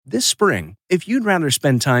This spring, if you'd rather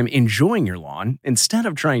spend time enjoying your lawn instead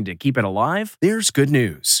of trying to keep it alive, there's good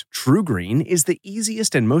news. TruGreen is the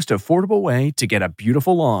easiest and most affordable way to get a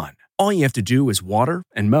beautiful lawn. All you have to do is water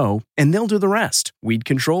and mow, and they'll do the rest. Weed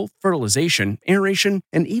control, fertilization, aeration,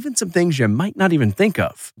 and even some things you might not even think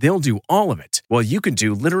of. They'll do all of it, while you can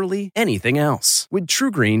do literally anything else. With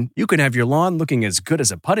TruGreen, you can have your lawn looking as good as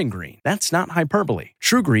a putting green. That's not hyperbole.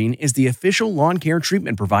 TruGreen is the official lawn care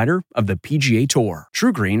treatment provider of the PGA Tour.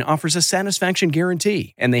 TruGreen offers a satisfaction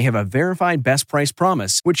guarantee, and they have a verified best price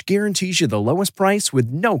promise, which guarantees you the lowest price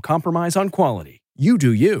with no compromise on quality. You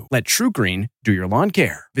do you. Let TruGreen do your lawn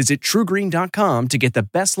care. Visit TruGreen.com to get the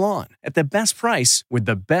best lawn at the best price with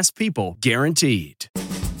the best people guaranteed.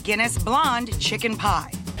 Guinness Blonde Chicken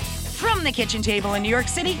Pie. From the kitchen table in New York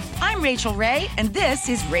City, I'm Rachel Ray, and this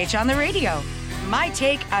is Rach on the Radio. My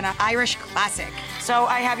take on an Irish classic. So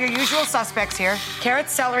I have your usual suspects here. Carrot,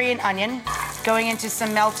 celery, and onion going into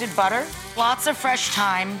some melted butter. Lots of fresh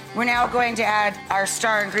thyme. We're now going to add our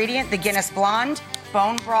star ingredient, the Guinness Blonde.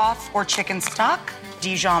 Bone broth or chicken stock,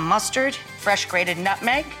 Dijon mustard, fresh grated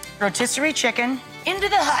nutmeg, rotisserie chicken into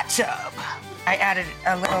the hot tub. I added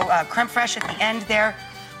a little creme fraiche at the end there.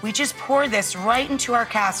 We just pour this right into our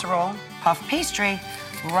casserole, puff pastry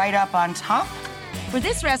right up on top. For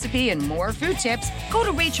this recipe and more food tips, go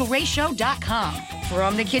to RachelRayShow.com.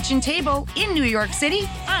 From the kitchen table in New York City,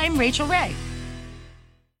 I'm Rachel Ray.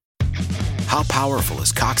 How powerful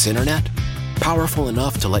is Cox Internet? Powerful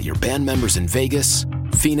enough to let your band members in Vegas,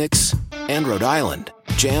 Phoenix, and Rhode Island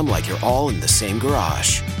jam like you're all in the same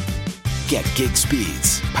garage. Get gig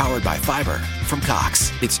speeds powered by fiber from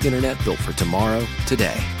Cox. It's internet built for tomorrow,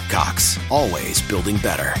 today. Cox, always building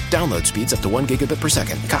better. Download speeds up to 1 gigabit per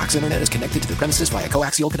second. Cox Internet is connected to the premises via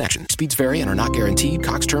coaxial connection. Speeds vary and are not guaranteed.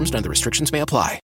 Cox terms and other restrictions may apply.